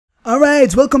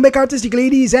Alright, welcome back artistic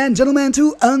ladies and gentlemen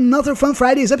to another Fun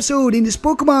Fridays episode in this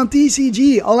Pokemon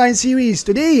TCG Online series.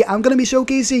 Today I'm gonna be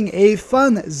showcasing a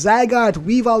fun Zygarde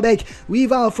Weavile deck,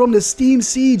 Weavile from the Steam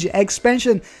Siege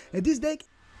expansion. This deck,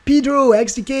 Pedro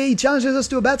XDK challenges us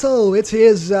to a battle with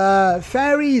his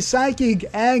Fairy, Psychic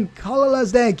and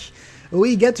Colorless deck.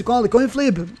 We get to call the coin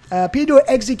flip. Pedro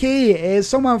XDK is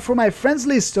someone from my friends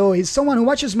list, so he's someone who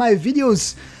watches my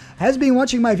videos, has been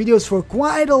watching my videos for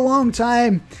quite a long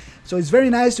time. So it's very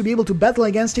nice to be able to battle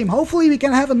against him. Hopefully we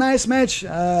can have a nice match.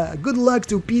 Good luck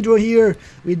to Pedro here.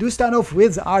 We do start off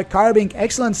with our Carbink.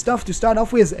 Excellent stuff to start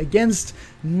off with against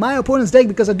my opponent's deck,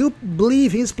 because I do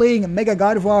believe he's playing Mega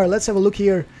Gardevoir. Let's have a look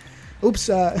here. Oops,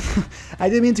 I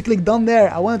didn't mean to click done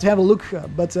there. I wanted to have a look,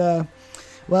 but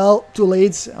well, too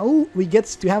late. Oh, we get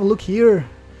to have a look here.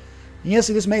 Yes,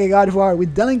 it is Mega Gardevoir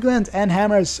with Delinquent and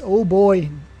Hammers. Oh boy,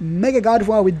 Mega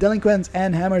Gardevoir with Delinquent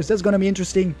and Hammers. That's gonna be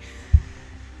interesting.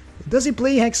 Does he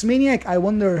play Hex Maniac? I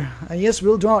wonder. Yes,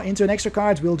 we'll draw into an extra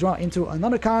card. We'll draw into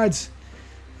another card.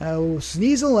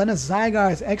 Sneasel and a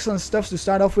Zygarde. Excellent stuff to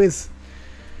start off with.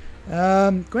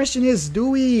 Question is,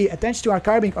 do we attach to our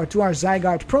Carbink or to our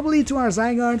Zygarde? Probably to our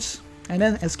Zygardes. And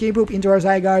then Escape Rope into our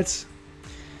Zygardes.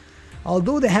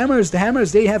 Although the hammers,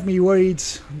 they have me worried.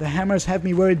 The hammers have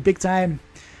me worried big time.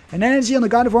 An energy on the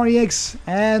Gardevoir EX.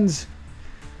 And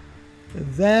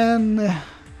then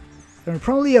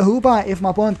probably a Hoopa if my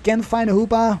opponent can find a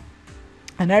Hoopa.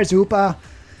 And there's Hoopa.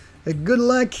 Good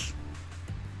luck.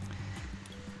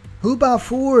 Hoopa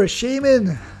for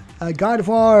Shaymin,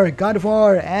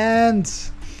 Gardevoir, and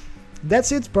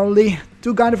that's it. Probably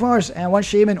 2 Gardevoirs and 1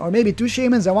 Shaymin, or maybe 2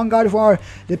 Shaymins and 1 Gardevoir,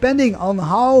 depending on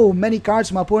how many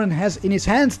cards my opponent has in his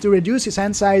hand to reduce his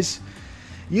hand size.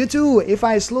 You too, if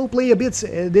I slow play a bit,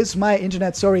 this is my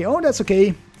internet, sorry. Oh, that's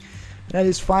okay. That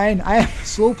is fine. I am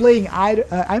slow playing.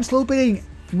 I'm slow playing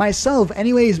myself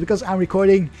anyways, because I'm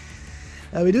recording.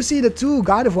 We do see the 2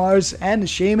 Gardevoirs and the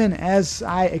Shaymin as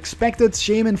I expected.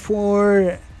 Shaymin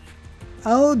for...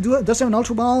 oh, does have an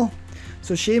Ultra Ball.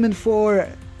 So Shaymin for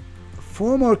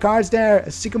 4 more cards there.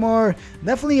 A Sycamore.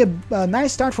 Definitely a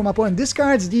nice start from my opponent.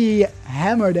 Discards the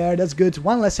Hammer there. That's good.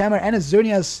 1 less Hammer and a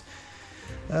Xerneas.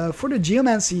 For the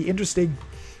Geomancy. Interesting.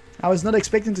 I was not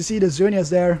expecting to see the Xerneas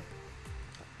there.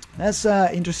 That's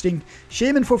interesting.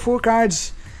 Shaymin for 4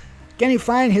 cards. Can he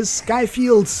find his Sky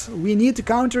Fields? We need to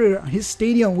counter his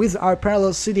stadium with our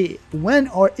Parallel City. When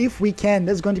or if we can.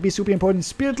 That's going to be super important.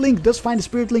 Spirit Link does find the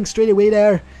Spirit Link straight away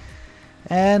there.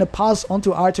 And a pass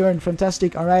onto our turn.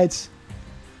 Fantastic. Alright.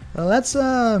 Let's...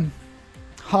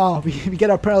 we get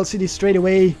our Parallel City straight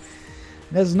away.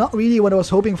 That's not really what I was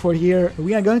hoping for here.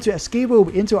 We are going to Escape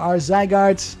Rope into our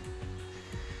Zygarde.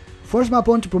 Force my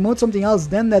opponent to promote something else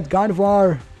than that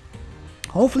Gardevoir.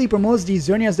 Hopefully promotes the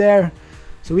Xerneas there,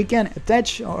 so we can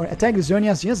attach or attack the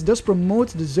Xerneas. Yes, does promote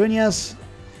the Xerneas.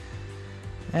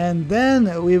 And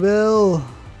then we will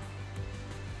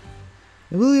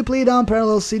play down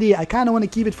Parallel City. I kind of want to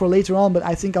keep it for later on, but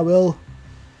I think I will.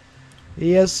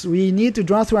 Yes, we need to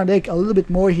draw through our deck a little bit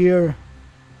more here.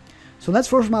 So let's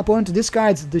force my opponent to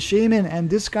discard the Shaymin and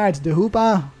discard the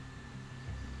Hoopa.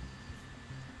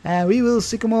 And we will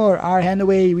Sycamore our hand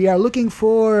away. We are looking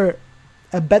for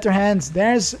a better hand.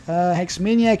 There's Hex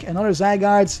Maniac, another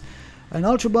Zygarde, an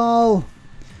Ultra Ball.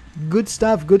 Good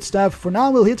stuff, good stuff. For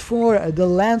now we'll hit for the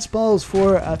Lance Pulse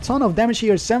for a ton of damage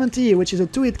here, 70, which is a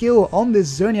 2-hit kill on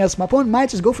this Xerneas. My opponent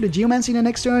might just go for the Geomancy in the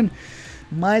next turn.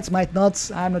 Might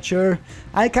not, I'm not sure.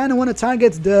 I kind of want to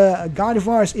target the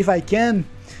Gardevoirs if I can,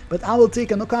 but I will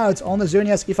take a knockout on the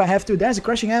Xerneas if I have to. There's a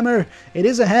Crushing Hammer. It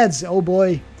is a heads, oh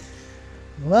boy.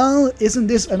 Well, isn't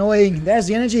this annoying? There's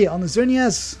the energy on the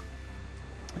Xerneas.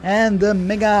 And the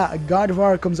Mega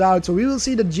Gardevoir comes out. So we will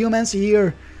see the Geomancy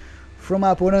here from my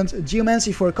opponent.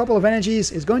 Geomancy for a couple of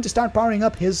energies is going to start powering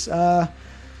up his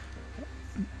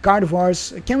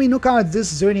Gardevoirs. Can we knock out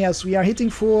this Xerneas? We are hitting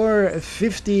for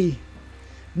 50.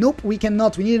 Nope, we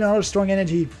cannot. We need another strong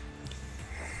energy.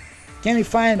 Can we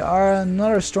find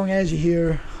another strong energy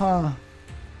here? Huh.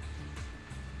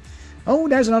 Oh,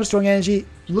 there's another strong energy.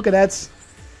 Look at that.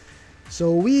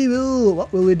 So we will...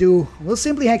 what will we do? We'll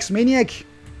simply Hex Maniac.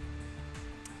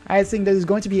 I think that is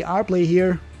going to be our play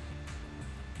here.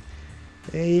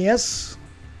 Yes.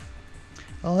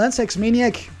 Well, let's Hex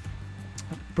Maniac.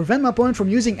 Prevent my opponent from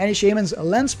using any Shaymins.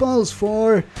 Lance Pulse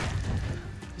for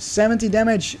 70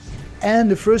 damage.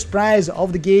 And the first prize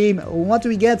of the game. What do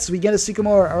we get? We get a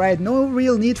Sycamore. Alright, no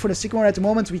real need for the Sycamore at the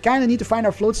moment. We kind of need to find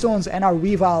our Float Stones and our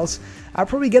Weaviles. I'll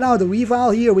probably get out the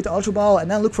Weavile here with the Ultra Ball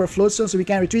and then look for a Float Stone so we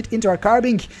can retreat into our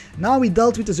Carbink. Now we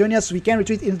dealt with the Xerneas, so we can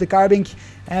retreat into the Carbink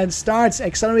and start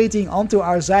accelerating onto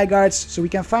our Zygardes so we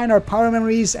can find our power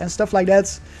memories and stuff like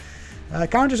that.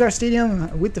 Counters our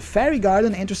stadium with the Fairy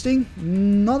Garden, interesting.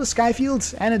 Not a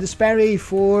Skyfield, and a Disparray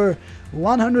for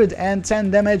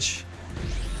 110 damage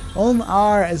on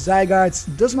our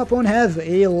Zygarde. Does my opponent have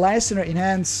a Lysandre in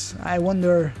hands? I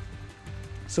wonder.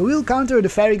 So we'll counter the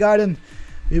Fairy Garden.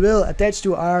 We will attach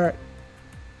to our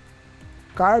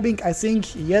Carbink, I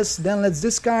think. Yes, then let's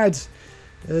discard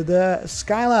the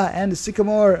Skyla and the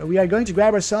Sycamore. We are going to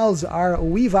grab ourselves our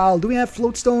Weavile. Do we have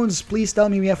Float Stones? Please tell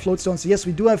me we have Float Stones. Yes,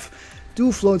 we do have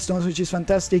 2 Float Stones, which is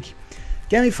fantastic.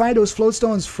 Can we find those Float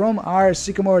Stones from our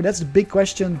Sycamore? That's the big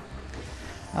question.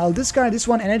 I'll discard this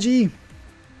one energy.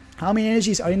 How many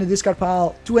energies are in the discard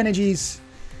pile? 2 energies.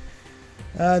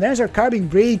 There's our Carbink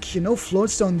Break. No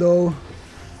Float Stone though.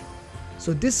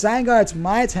 So this Zygarde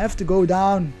might have to go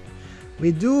down.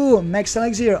 We do Max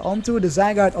Elixir onto the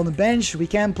Zygarde on the bench. We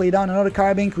can play down another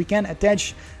Carbink. We can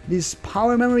attach this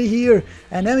power memory here.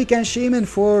 And then we can Shaymin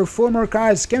for 4 more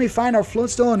cards. Can we find our Float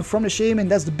Stone from the Shaymin?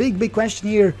 That's the big question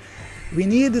here. We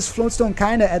need this Float Stone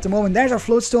kinda at the moment. There's our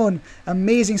Float Stone.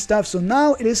 Amazing stuff. So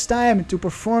now it is time to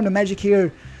perform the magic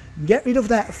here. Get rid of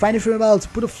that Fighting Fury Belt.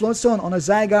 Put a Float Stone on a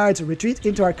Zygarde. Retreat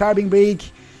into our Carbink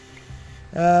Break.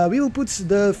 We will put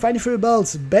the Fighting Fury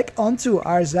Belt back onto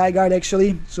our Zygarde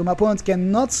actually, so my opponent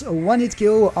cannot one-hit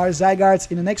KO our Zygarde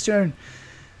in the next turn.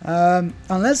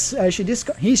 Unless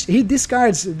he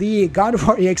discards the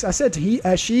Gardevoir EX. I said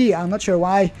she, I'm not sure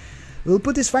why. We'll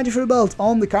put this Fighting Fury Belt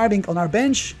on the Carbink on our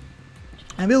bench.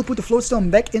 And we'll put the Float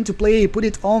Stone back into play, put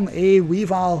it on a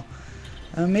Weavile.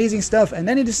 Amazing stuff. And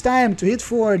then it is time to hit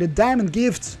for the Diamond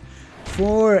Gift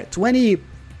for 20.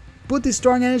 Put this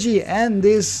Strong Energy and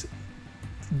this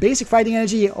Basic Fighting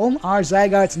Energy on our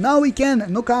Zygarde. Now we can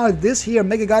knock out this here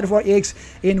Mega Gardevoir EX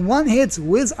in one hit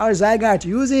with our Zygarde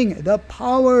using the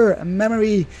power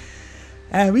memory.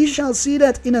 And we shall see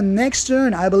that in the next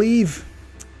turn, I believe.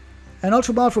 An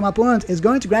Ultra Ball from our opponent is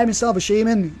going to grab himself a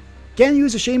Shaymin. Can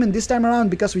use a Shaymin this time around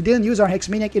because we didn't use our Hex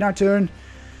Maniac in our turn.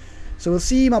 So we'll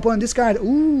see my opponent discard.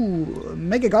 Ooh,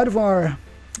 Mega Gardevoir.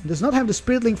 Does not have the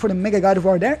Spirit Link for the Mega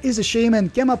Gardevoir. There is a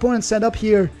Shaymin. Can my opponent set up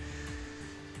here?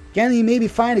 Can he maybe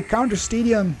find a counter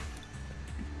stadium?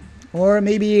 Or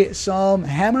maybe some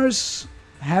hammers?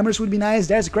 Hammers would be nice.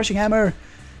 There's a Crushing Hammer.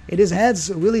 It is heads.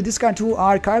 Will he discard to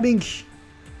our Carbink?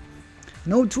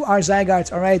 No, to our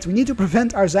Zygarde. Alright, we need to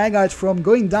prevent our Zygarde from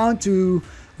going down to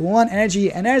 1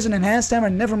 energy. And there's an Enhanced Hammer.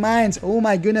 Never mind. Oh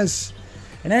my goodness.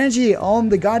 An energy on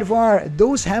the Gardevoir.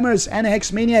 Those hammers and a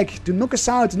Hex Maniac to knock us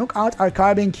out. Knock out our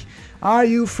Carbink. Are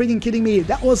you freaking kidding me?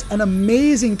 That was an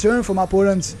amazing turn from my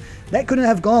opponent. That couldn't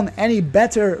have gone any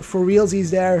better for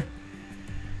realsies there.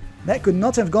 That could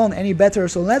not have gone any better.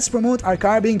 So let's promote our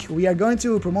Carbink. We are going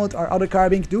to promote our other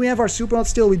Carbink. Do we have our Super Rod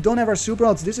still? We don't have our Super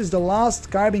Rods. This is the last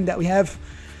Carbink that we have.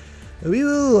 We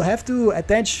will have to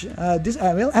attach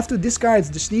we'll have to discard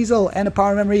the Sneasel and the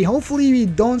Power Memory. Hopefully we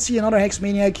don't see another Hex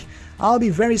Maniac. I'll be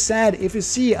very sad if you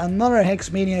see another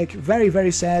Hex Maniac. Very,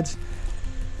 very sad.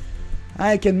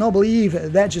 I cannot believe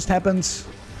that just happened.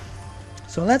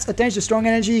 So let's attach the Strong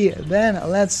Energy. Then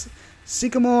let's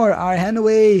Sycamore our hand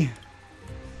away.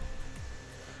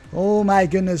 Oh my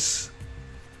goodness.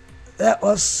 That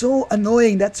was so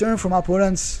annoying, that turn from our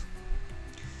opponents.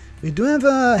 We do have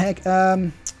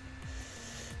a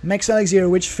Max Elixir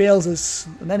which fails us.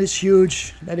 That is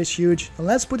huge. That is huge.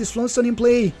 Let's put this Float Stone in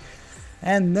play.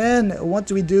 And then what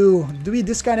do we do? Do we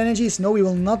discard energies? No, we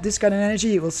will not discard an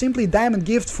energy. We'll simply Diamond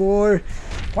Gift for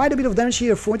quite a bit of damage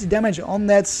here. 40 damage on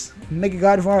that Mega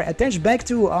Gardevoir. Attach back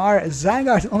to our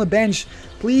Zygarde on the bench.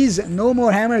 Please, no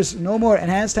more hammers. No more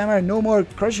Enhanced Hammer. No more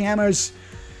Crushing Hammers.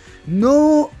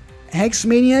 No Hex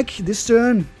Maniac this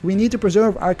turn. We need to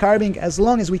preserve our Carbink as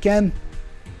long as we can.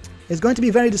 It's going to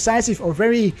be very decisive or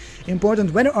very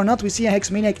important whether or not we see a Hex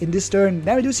Maniac in this turn.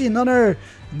 There we do see another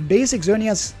basic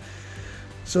Xerneas.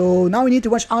 So now we need to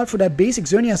watch out for that basic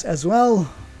Xerneas as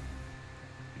well.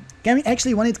 Can we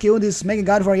actually one-hit kill this Mega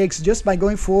Gardevoir EX just by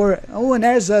going for... Oh, and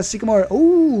there's a Sycamore.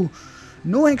 Oh,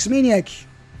 no Hex Maniac.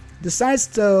 Decides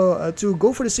to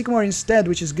go for the Sycamore instead,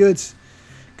 which is good.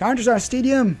 Counters our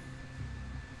Stadium.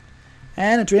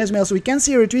 And a Transmail. So we can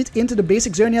see a retreat into the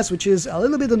basic Xerneas, which is a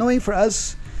little bit annoying for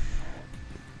us.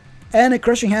 And a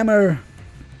Crushing Hammer.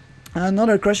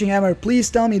 Another Crushing Hammer. Please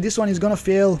tell me this one is gonna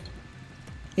fail.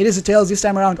 It is a Tails this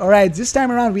time around. Alright, this time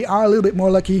around we are a little bit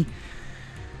more lucky.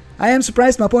 I am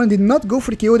surprised my opponent did not go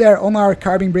for the KO there on our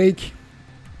Carbink Break.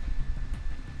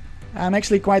 I'm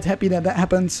actually quite happy that that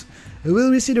happened.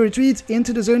 Will we see the retreat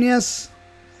into the Xerneas?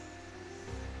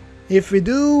 If we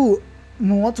do,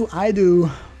 what do I do?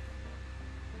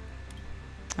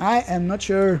 I am not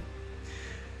sure.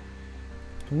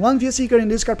 1 VS Seeker in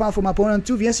discard pile for my opponent,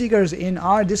 2 VS Seekers in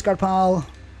our discard pile.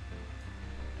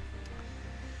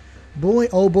 Boy,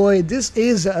 oh boy, this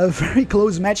is a very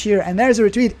close match here. And there's a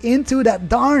retreat into that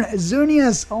darn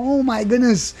Xerneas. Oh my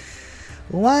goodness.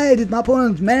 Why did my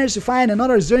opponent manage to find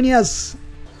another Xerneas?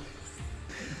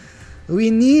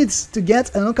 We need to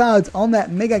get a knockout on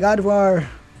that Mega Gardevoir.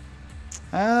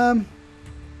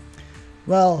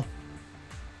 Well,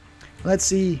 let's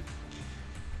see.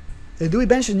 Do we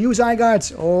bench a new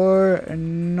Zygarde or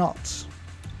not?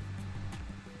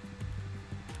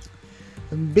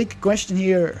 A big question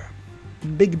here.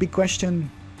 Big question.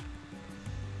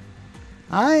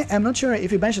 I am not sure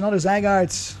if we bench another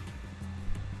Zygarde.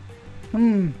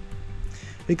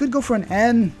 We could go for an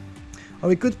N, or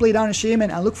we could play down a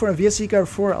Shaymin and look for a V-Seeker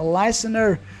for a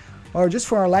Lysandre, or just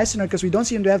for our Lysandre, because we don't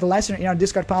seem to have the Lysandre in our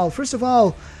discard pile. First of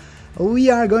all, we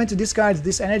are going to discard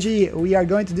this energy. We are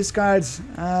going to discard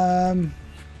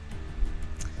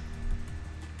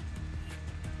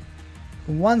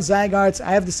one Zygarde.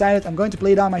 I have decided I'm going to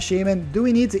play down my Shaymin. Do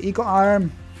we need the Eco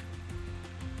Arm?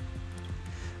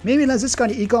 Maybe let's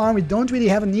discard the Eco Arm. We don't really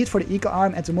have a need for the Eco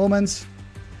Arm at the moment,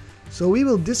 so we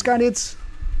will discard it.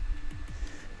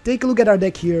 Take a look at our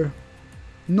deck here.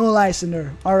 No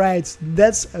Lysandre. Alright,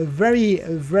 that's a very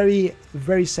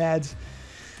sad.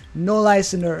 No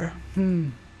Lysandre.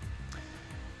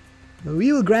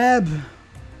 We will grab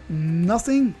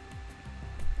nothing.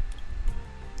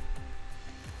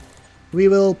 We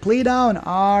will play down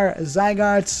our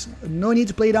Zygarde. No need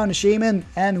to play down the Shaymin,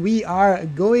 and we are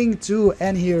going to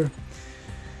end here.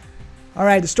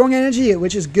 Alright, the strong energy,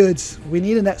 which is good. We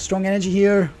needed that strong energy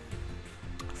here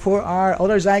for our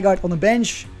other Zygarde on the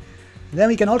bench. Then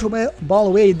we can Ultra Ball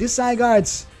away this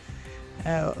Zygarde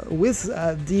with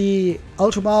the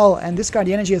Ultra Ball and discard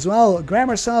the energy as well. Grab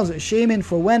ourselves a Shaymin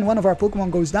for when one of our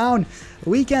Pokemon goes down.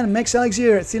 We can Max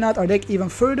Elixir, thin out our deck even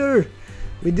further.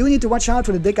 We do need to watch out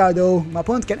for the deck out though. My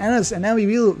opponent can end us, and then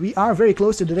we are very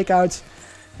close to the deck out.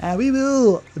 And we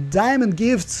will Diamond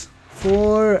Gift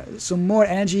for some more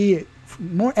energy,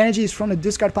 more energies from the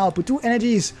discard pile. Put 2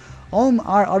 energies on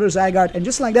our other Zygarde, and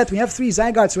just like that we have 3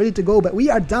 Zygardes ready to go, but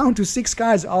we are down to 6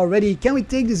 cards already. Can we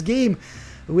take this game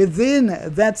within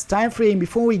that time frame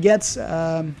before we get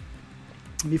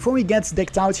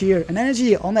decked out here? An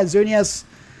energy on that Xerneas.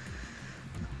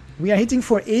 We are hitting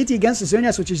for 80 against the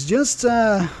Xerneas, which is just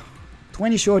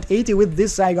 20 short. 80 with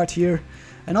this Zygarde here.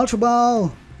 An Ultra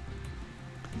Ball.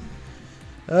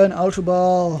 An Ultra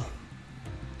Ball.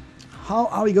 How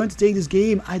are we going to take this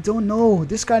game? I don't know.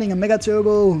 Discarding a Mega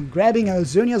Turbo. Grabbing a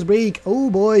Xerneas Break. Oh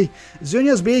boy.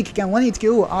 Xerneas Break can one-hit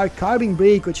kill our Carbink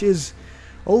Break, which is...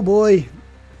 oh boy.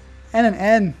 And an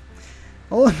N.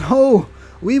 Oh no.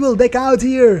 We will deck out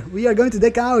here. We are going to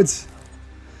deck out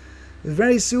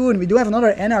very soon. We do have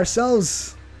another N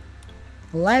ourselves.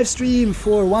 Live stream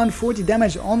for 140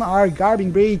 damage on our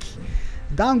Carbink Break.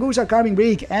 Down goes our Carbink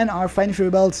Break and our Fighting Fury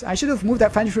Belt. I should have moved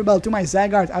that Fighting Fury Belt to my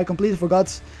Zygarde. I completely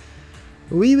forgot.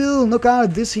 We will knock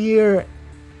out this here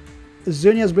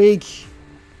Xerneas Break.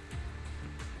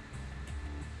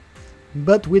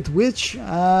 But with which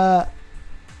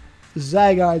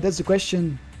Zygarde? That's the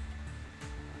question.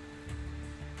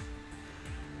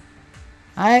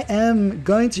 I am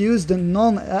going to use the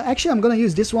actually, I'm going to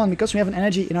use this one because we have an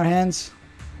energy in our hands.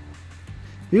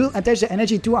 We will attach the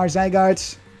energy to our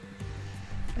Zygarde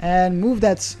and move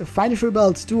that Fighting Fury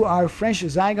Belt to our fresh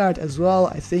Zygarde as well,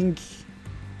 I think.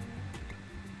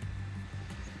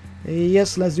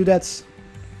 Yes, let's do that.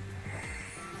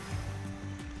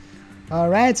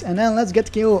 Alright, and then let's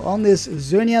get kill on this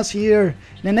Xerneas here.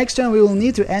 In the next turn we will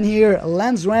need to end here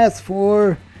Lance Wrath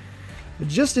for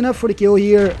just enough for the kill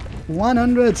here.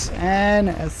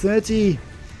 130.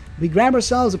 We grab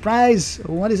ourselves a prize.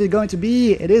 What is it going to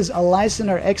be? It is a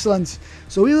Lysandre. Excellent.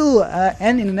 So we will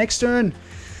end in the next turn,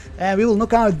 and we will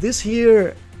knock out this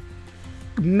here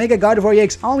Mega Gardevoir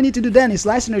EX. All we need to do then is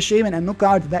Lysandre Shaymin and knock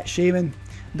out that Shaymin.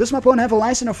 Does my opponent have a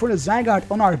Lysandre for the Zygarde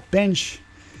on our bench?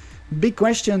 Big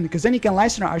question, because then he can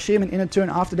Lysandre our Shaymin in a turn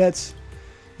after that.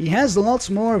 He has lots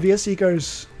more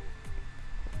V-Seekers,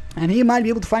 and he might be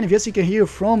able to find a V-Seeker here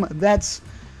from that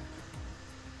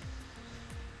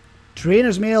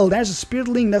Trainer's Mail. There's a Spirit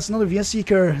Link, that's another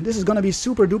V-Seeker. This is gonna be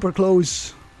super duper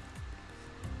close.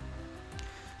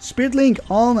 Spirit Link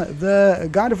on the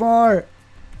Gardevoir.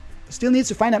 Still needs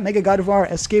to find that Mega Gardevoir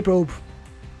Escape Rope.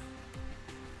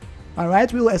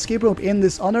 Alright, we will Escape Rope in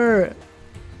this other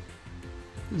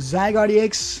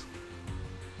Zygarde-EX.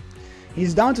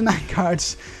 He's down to 9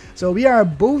 cards. So we are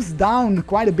both down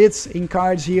quite a bit in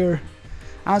cards here.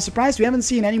 I'm surprised we haven't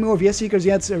seen any more V-Seekers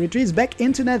yet. Retreats back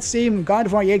into that same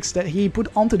Gardevoir EX that he put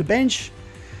onto the bench.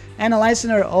 And a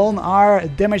Lysandre on our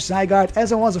damaged Zygarde,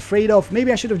 as I was afraid of.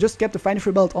 Maybe I should have just kept the Fighting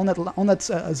Fury Belt on that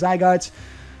Zygarde.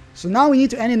 So now we need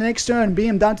to end in the next turn, bring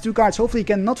him down to 2 cards. Hopefully he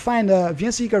cannot find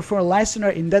a Seeker for a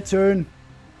Lysandre in that turn.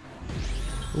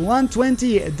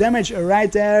 120 damage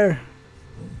right there.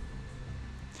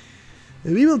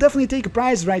 We will definitely take a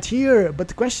prize right here, but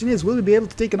the question is, will we be able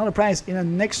to take another prize in the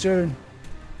next turn?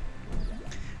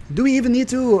 Do we even need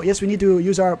to? Yes, we need to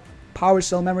use our power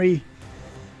cell memory.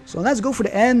 So let's go for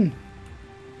the N.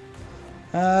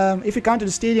 If we counter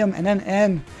the stadium and then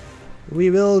N, we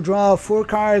will draw 4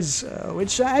 cards,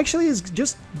 which actually is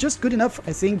just good enough,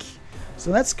 I think.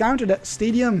 So let's counter the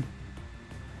stadium.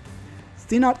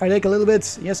 Thin out our deck a little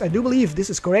bit. Yes, I do believe this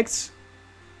is correct.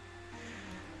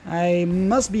 I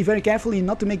must be very carefully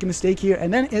not to make a mistake here.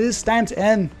 And then it is time to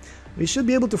end. We should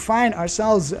be able to find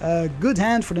ourselves a good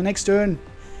hand for the next turn.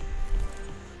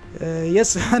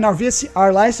 Yes, and our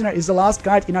Lysandre is the last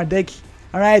card in our deck.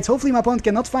 Alright, hopefully my opponent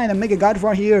cannot find a Mega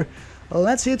Gardevoir here.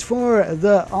 Let's hit for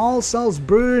the All Cells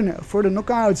Burn for the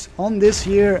knockouts on this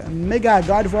here Mega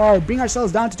Gardevoir. Bring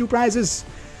ourselves down to 2 prizes.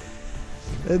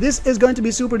 This is going to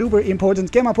be super duper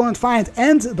important. Can my opponent find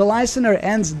and the Lysandre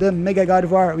and the Mega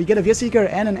Gardevoir? We get a Seeker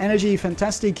and an energy.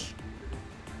 Fantastic.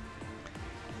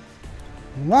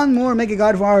 One more Mega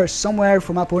Gardevoir somewhere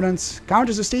for my opponent.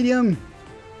 Counters the stadium.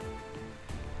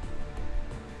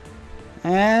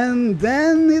 And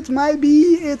then it might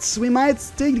be, we might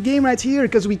take the game right here,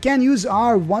 because we can use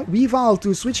our Weavile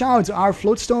to switch out our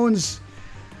Float Stones.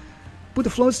 Put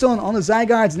the Float Stone on the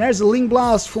Zygarde, and there's a Link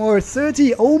Blast for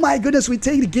 30. Oh my goodness, we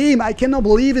take the game. I cannot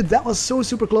believe it. That was so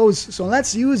super close. So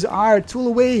let's use our tool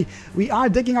away. We are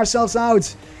decking ourselves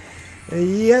out.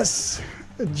 Yes,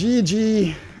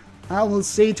 GG. I will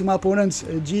say to my opponents,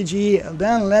 GG.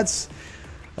 Then let's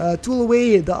tool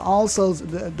away the All Cells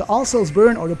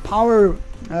Burn, or the power.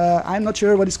 I'm not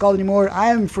sure what it's called anymore. I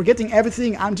am forgetting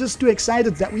everything. I'm just too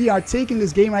excited that we are taking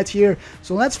this game right here.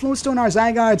 So let's Float Stone our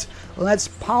Zygarde. Let's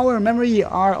power memory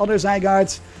our other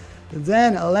Zygarde.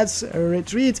 Then let's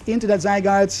retreat into that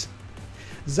Zygarde.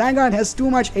 Zygarde has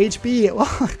too much HP.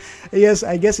 Well, yes,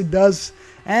 I guess it does.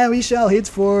 And we shall hit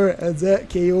for the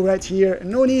KO right here.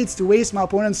 No need to waste my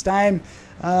opponent's time.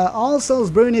 All Cells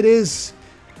Burn it is.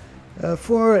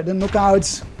 For the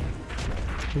knockouts,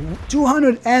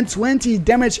 220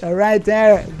 damage right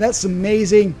there. That's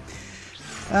amazing.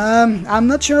 I'm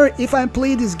not sure if I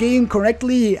played this game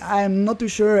correctly. I'm not too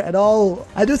sure at all.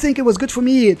 I do think it was good for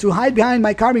me to hide behind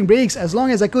my Carbink breaks as long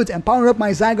as I could and power up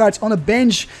my Zygardes on a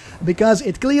bench, because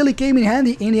it clearly came in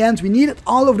handy in the end. We needed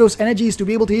all of those energies to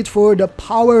be able to hit for the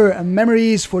power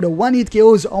memories, for the 1-hit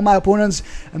KOs on my opponent's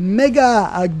Mega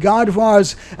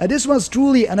Gardevoirs. This was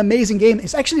truly an amazing game.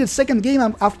 It's actually the second game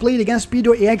I've played against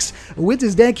Zygarde-EX with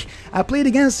this deck. I played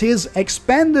against his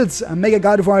expanded Mega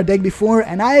Gardevoir deck before,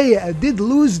 and I did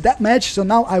lose that match, so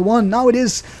now I won. Now it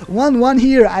is 1-1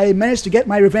 here. I managed to get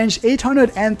my revenge.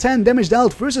 810 damage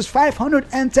dealt versus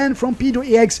 510 from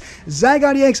Zygarde-EX.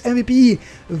 Zygarde-EX MVP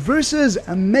versus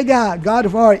Mega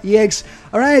Gardevoir EX.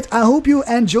 Alright, I hope you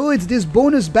enjoyed this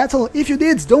bonus battle. If you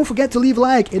did, don't forget to leave a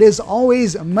like. It is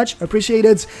always much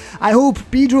appreciated. I hope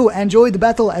Pedro enjoyed the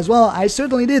battle as well. I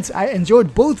certainly did. I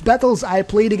enjoyed both battles I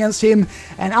played against him.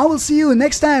 And I will see you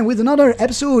next time with another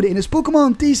episode in this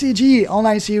Pokemon TCG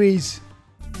Online series.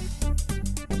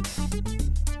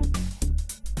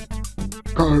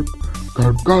 Karp,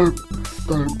 Karp, Karp,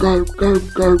 Karp, Karp, Karp,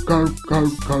 Karp, Karp,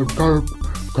 Karp, Karp, Karp,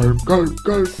 Karp, Karp,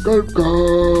 Karp, Karp,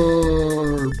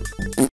 Karp.